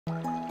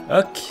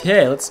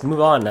Okay, let's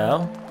move on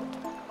now.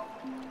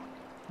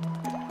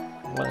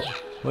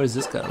 Where is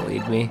this gonna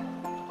lead me?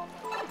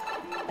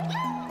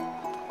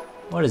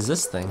 What is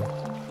this thing?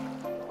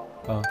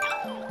 Oh.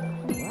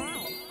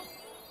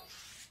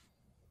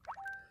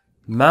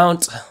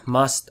 Mount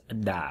must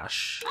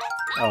dash.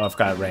 Oh, I've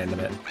got to random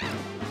it.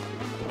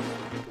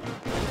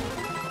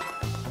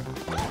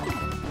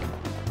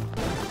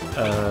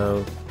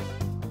 Oh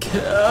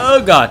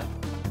god.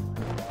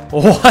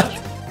 What?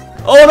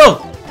 Oh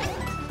no!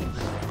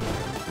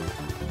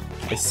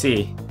 I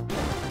see.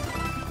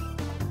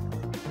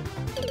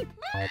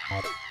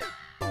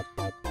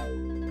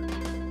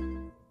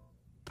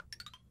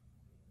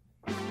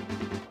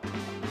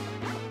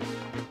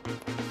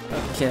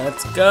 Okay,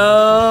 let's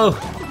go!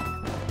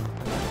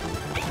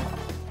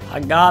 I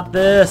got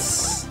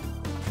this!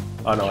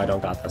 Oh no, I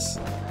don't got this.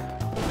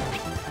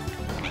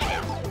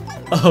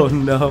 Oh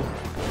no.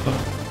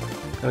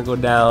 Gonna go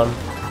down.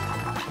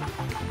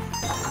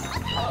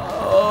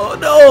 Oh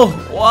no!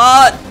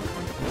 What?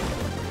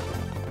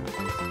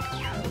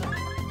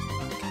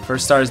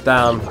 First star is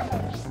down.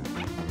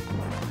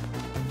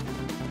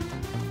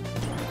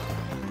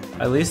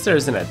 At least there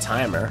isn't a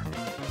timer.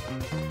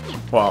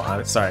 Well,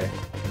 I'm sorry.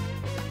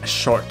 A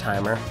short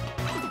timer.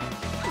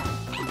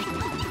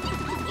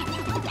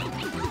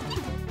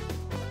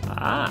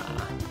 Ah.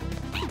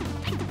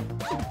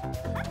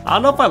 I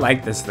don't know if I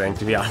like this thing,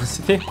 to be honest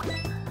with you.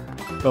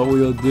 But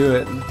we will do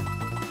it.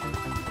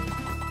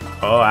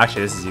 Oh,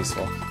 actually, this is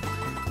useful.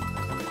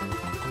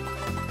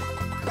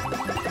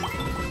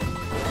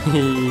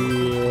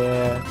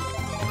 Yeah.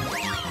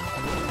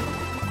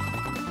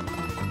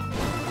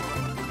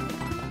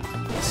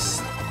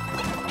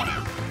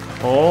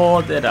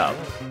 Hold it up.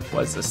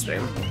 What's this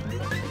thing?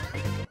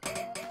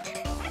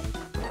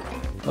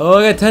 Oh,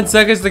 I got 10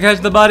 seconds to catch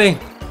the bunny.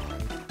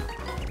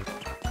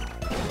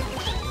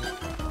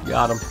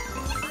 Got him.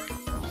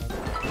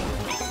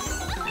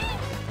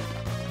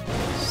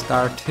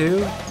 Star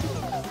 2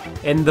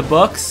 in the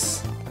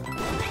books.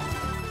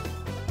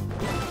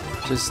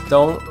 Just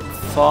don't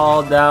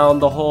fall down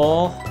the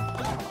hole.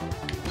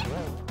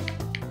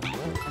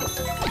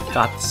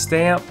 Got the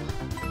stamp.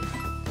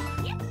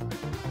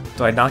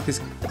 Do I knock this?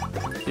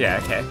 Yeah,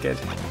 okay, good.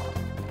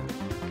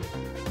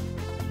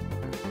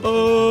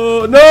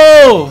 Oh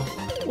no!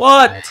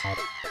 What?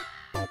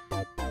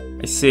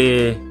 I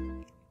see.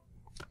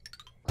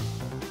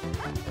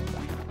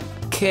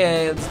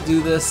 Okay, let's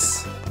do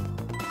this.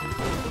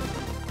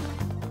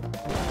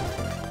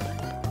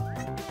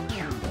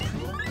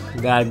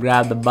 Gotta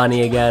grab the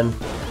bunny again.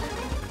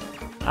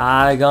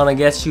 I gonna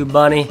get you,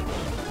 bunny.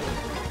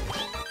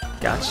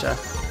 Gotcha.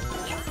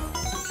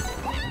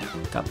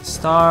 Got the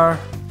star.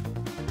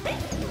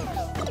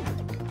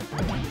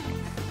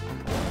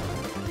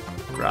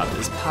 Grab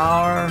this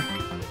power.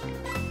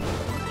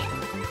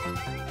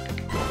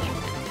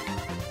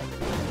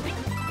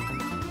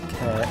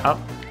 Okay, up,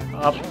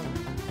 up.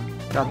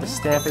 Got the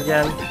stamp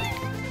again.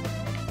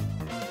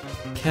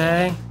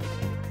 Okay.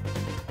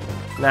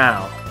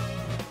 Now.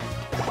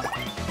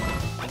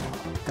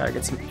 Gotta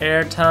get some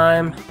air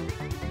time.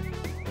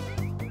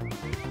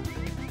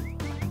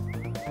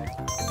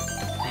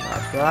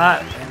 Like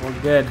that, and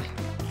we're good.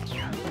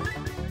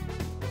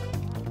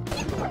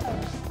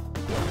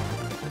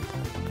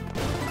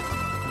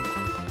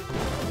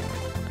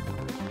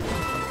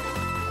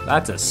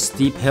 That's a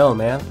steep hill,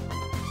 man.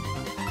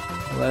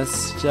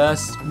 Let's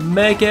just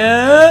make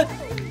it.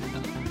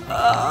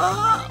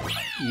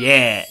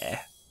 Yeah.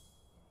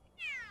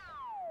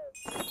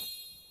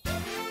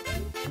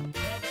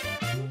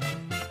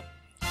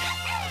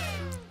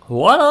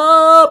 What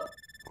up?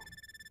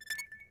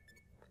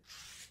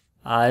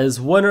 As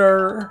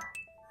winner.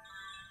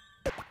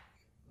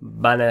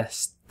 Bunny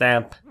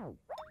stamp.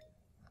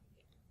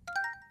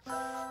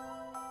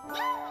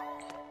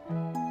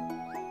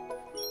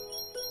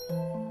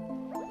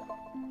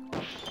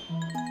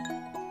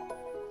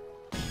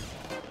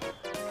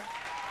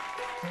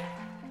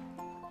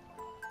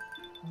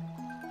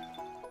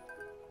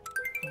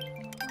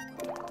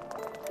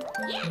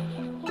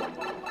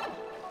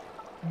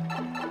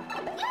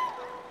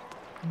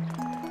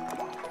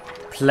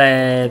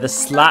 Play the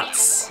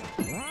slots.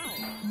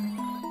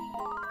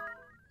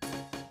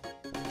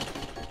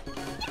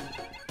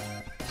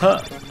 Huh,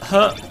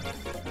 huh,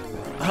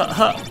 huh,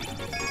 huh.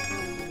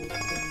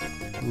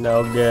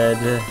 No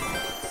good.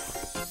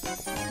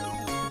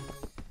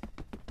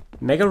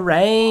 Make it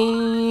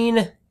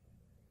rain.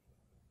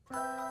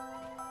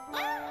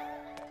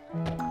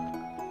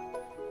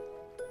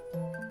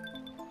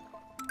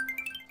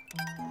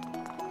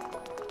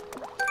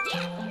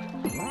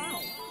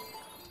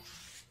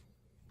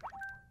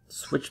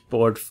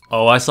 Switchboard.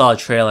 Oh, I saw a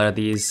trailer of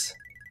these.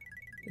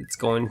 It's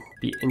going to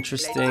be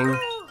interesting.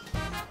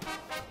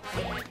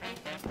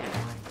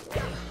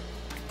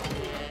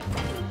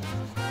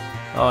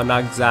 Oh,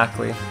 not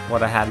exactly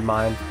what I had in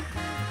mind.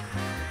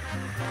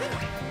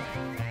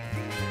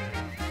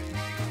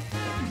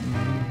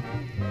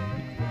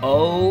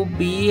 Oh,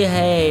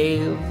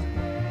 behave.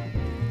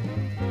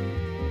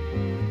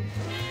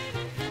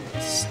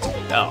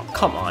 Oh,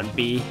 come on,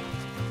 B.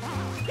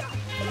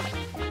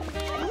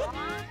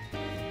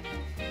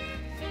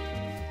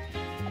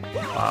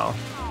 Wow.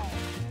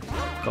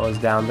 Goes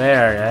down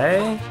there,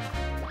 eh?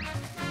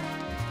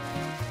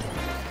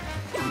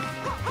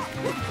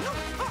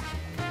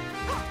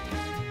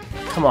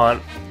 Come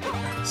on.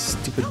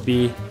 Stupid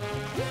bee.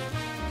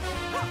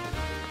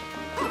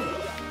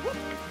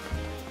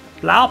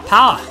 Blow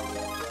power!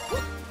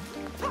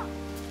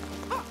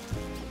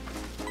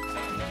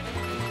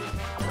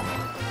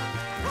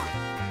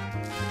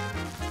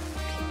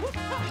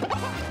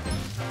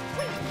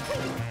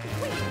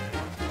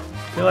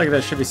 I feel like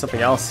there should be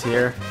something else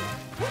here.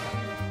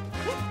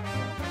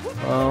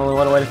 Well, only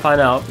one way to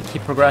find out.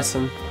 Keep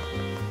progressing.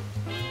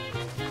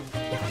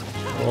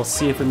 We'll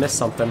see if we miss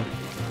something.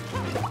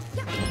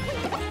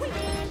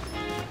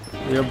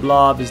 Your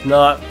blob is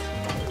not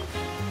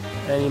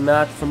any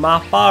match for my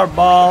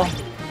fireball.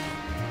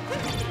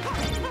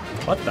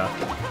 What the?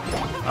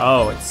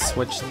 Oh, it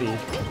switched the...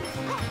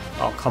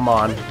 Oh, come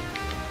on.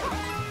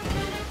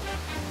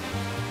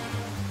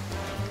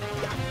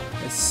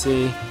 Let's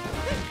see.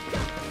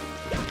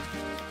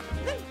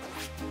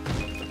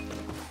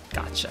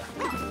 Gotcha.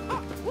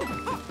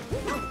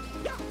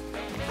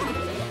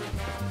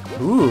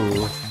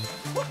 Ooh.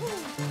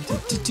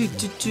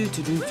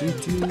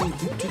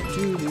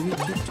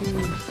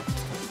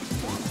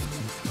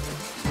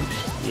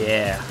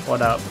 Yeah,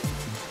 what up?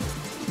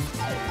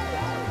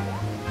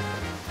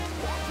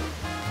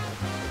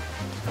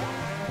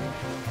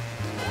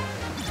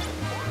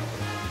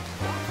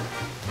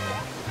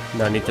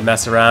 No need to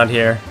mess around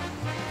here.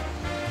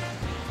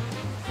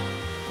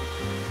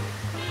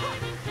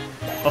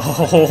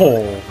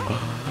 Oh,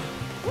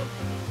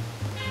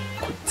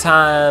 quick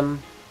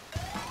time.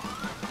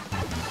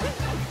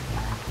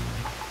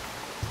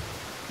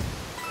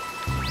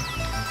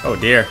 Oh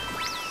dear.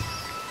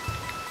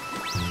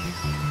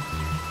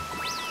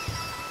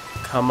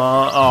 Come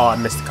on. Oh, I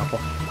missed a couple.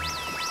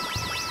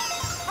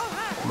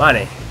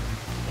 Money.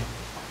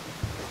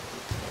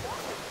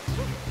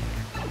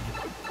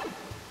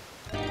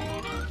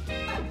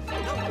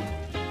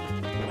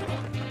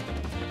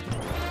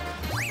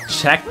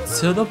 Check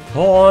to the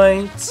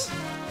point.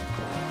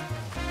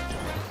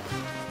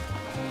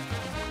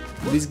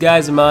 These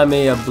guys remind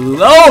me of blue.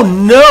 Oh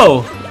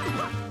no!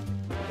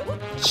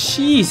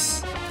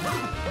 Jeez.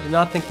 I did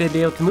not think they'd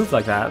be able to move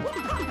like that.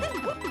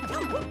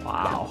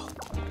 Wow.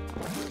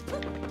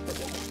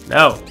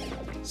 No.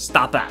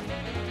 Stop that.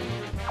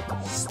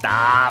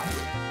 Stop.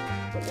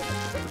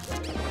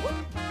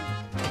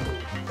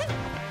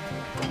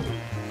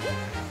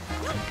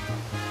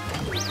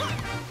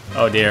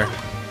 Oh dear.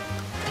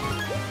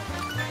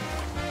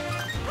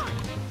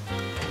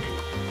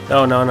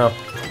 No, no, no.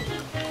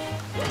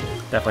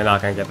 Definitely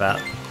not gonna get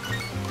that.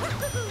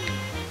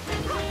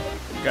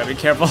 Gotta be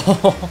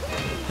careful.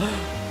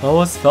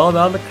 Almost fell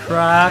down the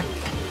crack.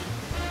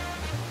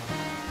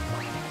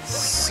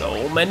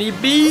 So many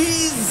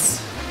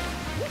bees!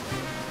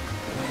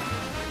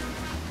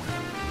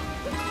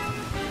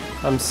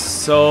 I'm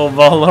so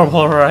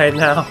vulnerable right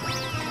now.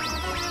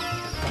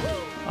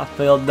 I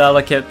feel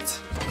delicate.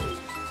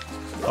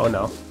 Oh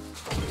no.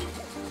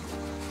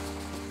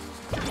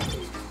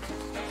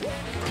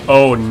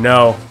 Oh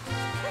no.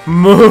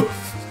 Move!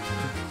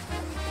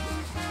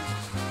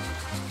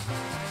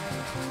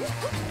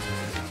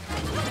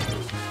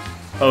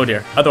 Oh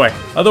dear. Other way.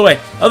 Other way.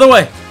 Other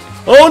way!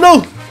 Oh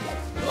no!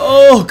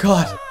 Oh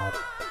god.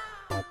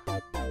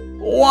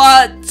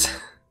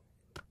 What?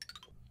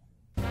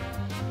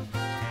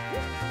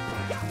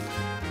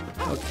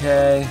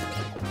 Okay.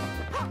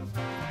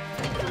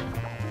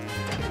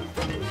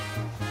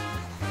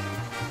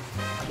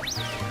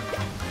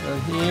 Go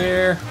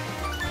here.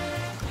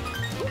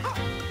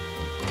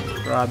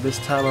 Grab this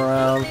time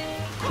around.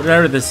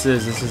 Whatever this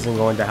isn't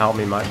going to help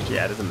me much.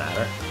 Yeah, it doesn't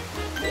matter.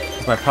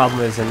 My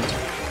problem isn't...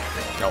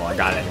 Oh, I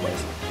got it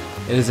anyways.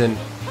 It isn't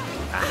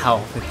a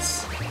health,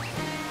 it's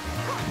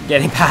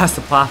getting past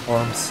the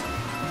platforms.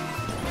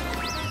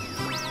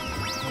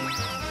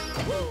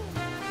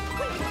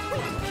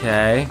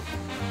 Okay.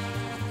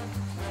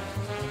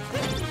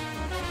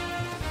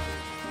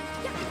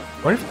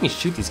 I wonder if we can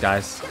shoot these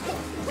guys.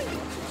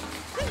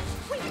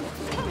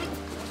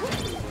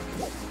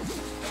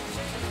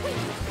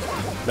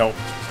 Nope.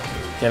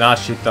 Cannot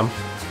shoot them.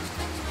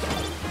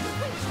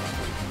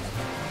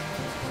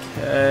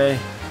 Okay.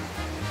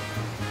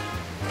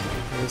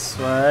 This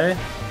way.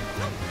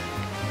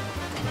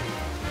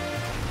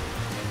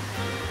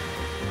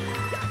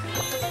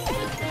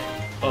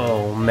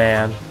 Oh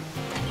man.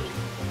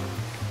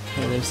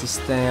 Okay, there's the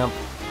stamp.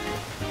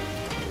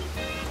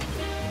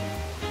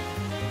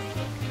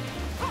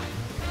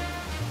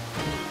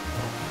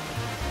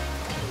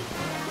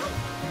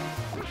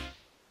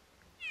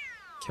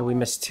 Okay, we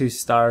missed 2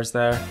 stars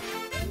there.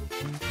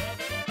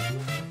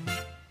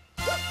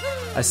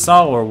 I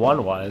saw where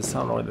one was. I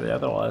don't know where the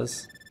other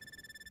was.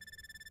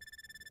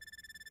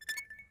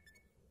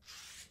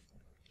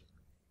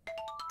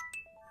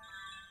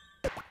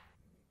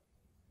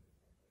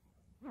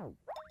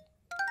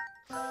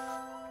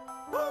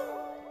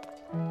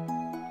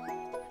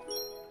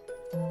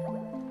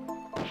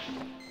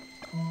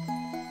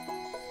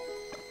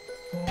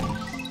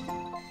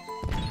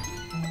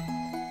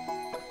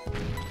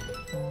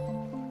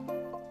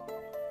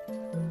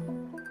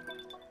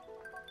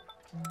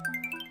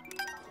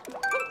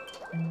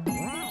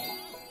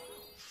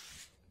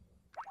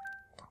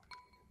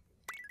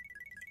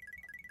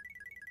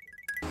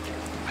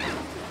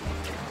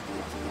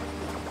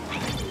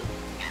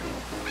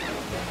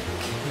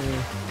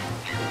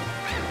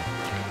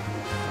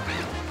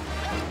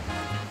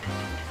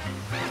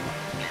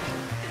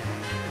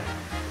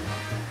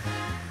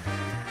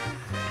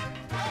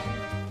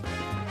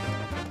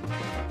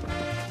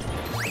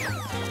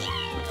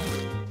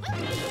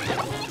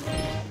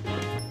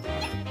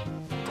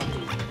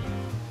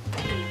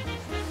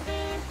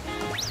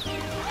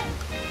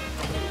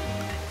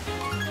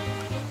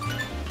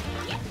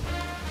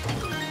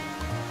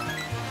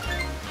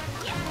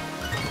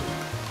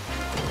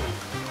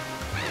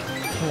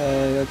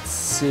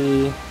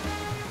 see.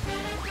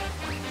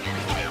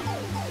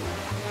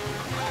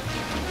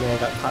 Yeah, I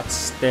got caught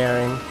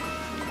staring.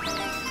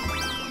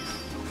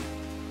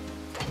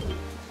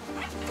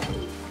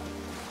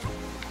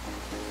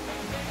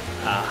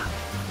 Ah.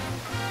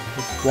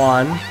 Just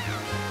one.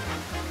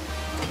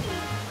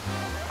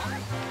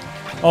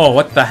 Oh,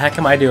 what the heck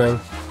am I doing?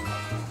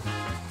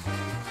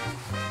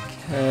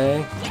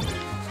 Okay.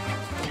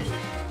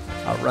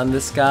 Outrun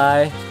this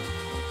guy.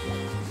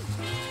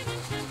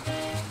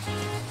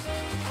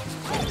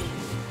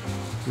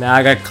 Now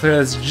I gotta clear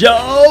this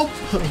jump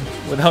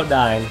without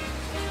dying.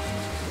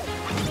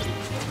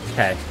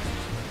 Okay.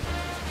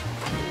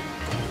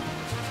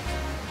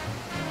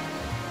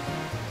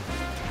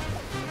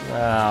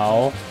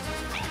 Now,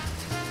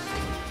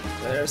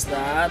 there's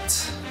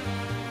that.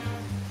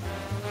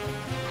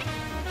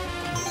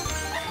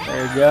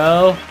 There you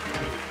go.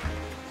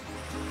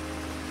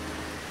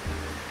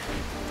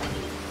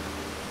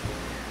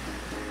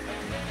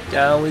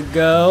 Down we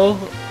go.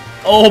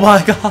 Oh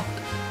my god.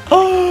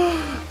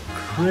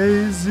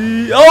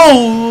 Crazy.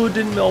 Oh,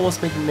 didn't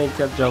almost make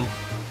that jump.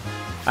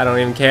 I don't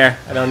even care.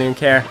 I don't even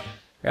care.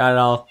 Got it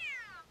all.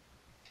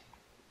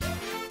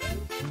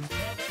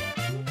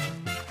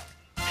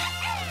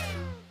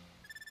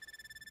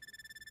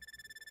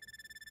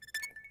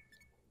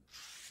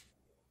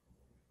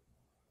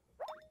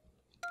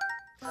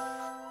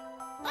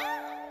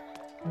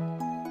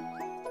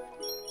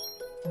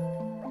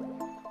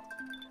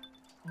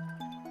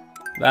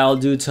 That'll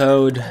do,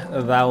 Toad.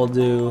 That'll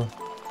do.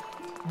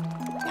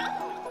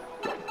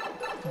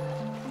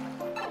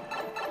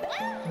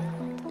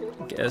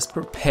 Get us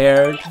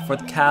prepared for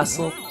the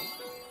castle.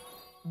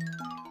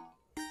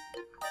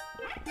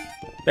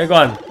 Big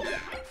one.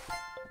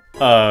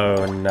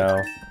 Oh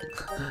no.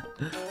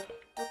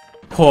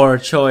 Poor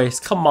choice.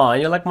 Come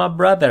on, you're like my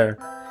brother.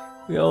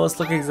 We almost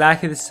look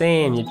exactly the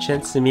same. You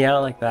chinsing me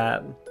out like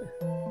that.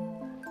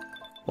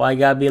 Why you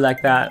gotta be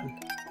like that?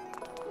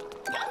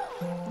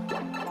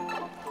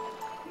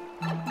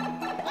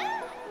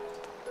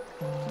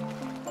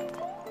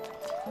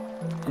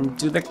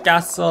 Into the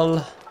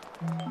castle.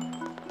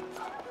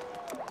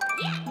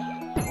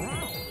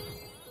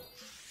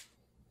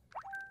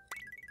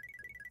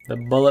 The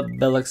Bullet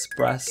Bill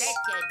Express.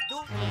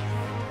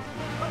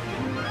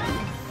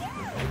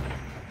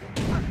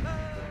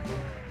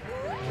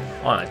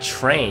 On a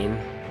train?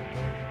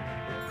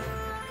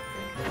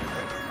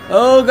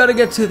 Oh, gotta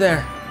get to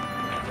there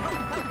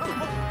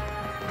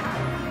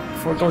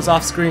before it goes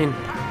off screen.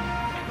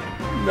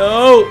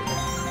 No!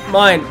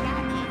 Mine!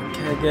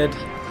 Okay, good.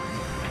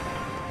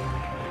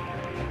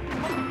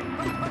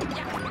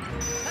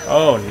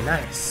 Oh,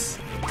 nice.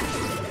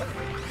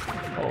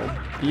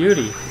 Oh,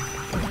 beauty.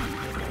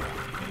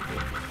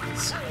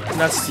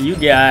 Nuts to you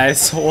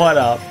guys. What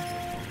up?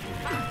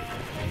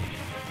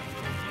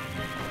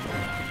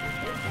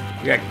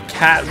 We got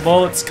cat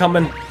bullets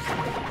coming.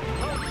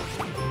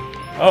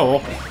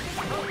 Oh.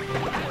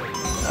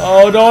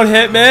 Oh, don't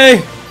hit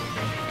me!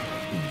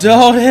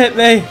 Don't hit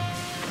me!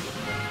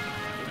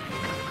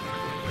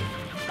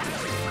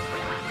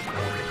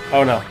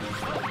 Oh no.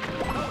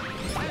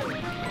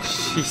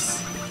 Jeez.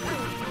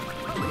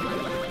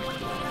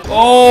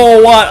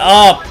 Oh, what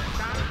up?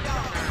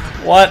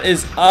 What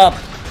is up?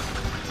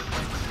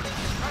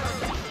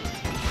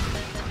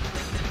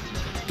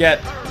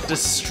 Get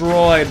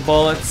destroyed,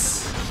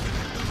 bullets.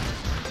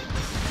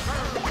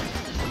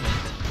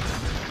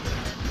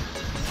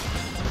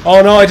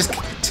 Oh no, I just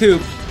kicked the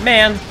tube.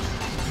 Man.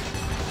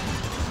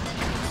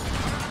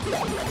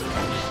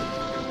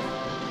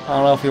 I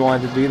don't know if he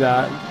wanted to do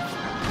that.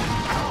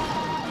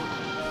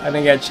 I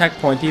didn't get a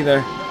checkpoint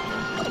either.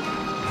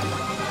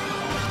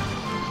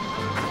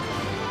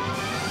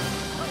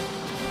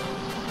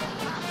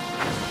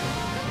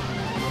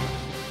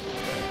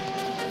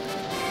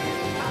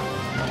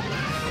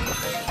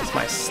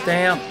 My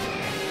stamp.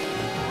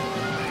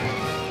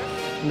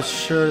 I'm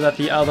sure that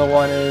the other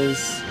one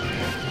is.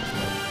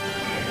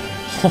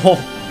 Oh.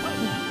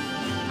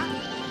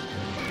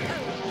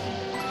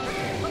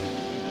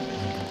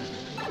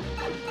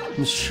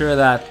 I'm sure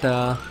that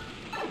the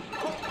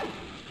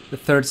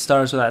third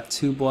stars where that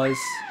tube was.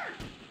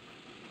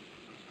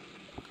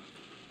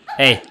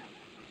 Hey,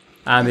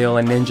 I'm the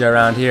only ninja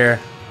around here.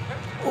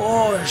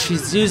 Oh,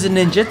 she's using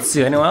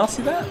ninjutsu. Anyone else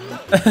see that?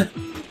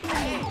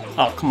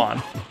 Oh, come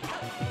on.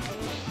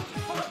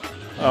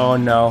 Oh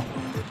no.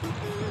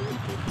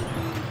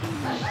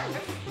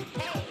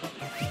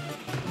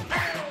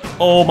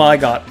 Oh my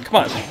god. Come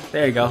on.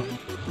 There you go.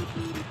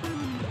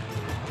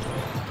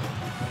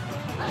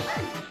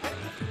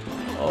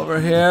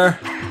 Over here.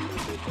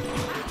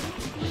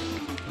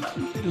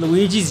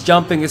 Luigi's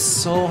jumping is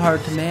so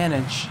hard to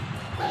manage.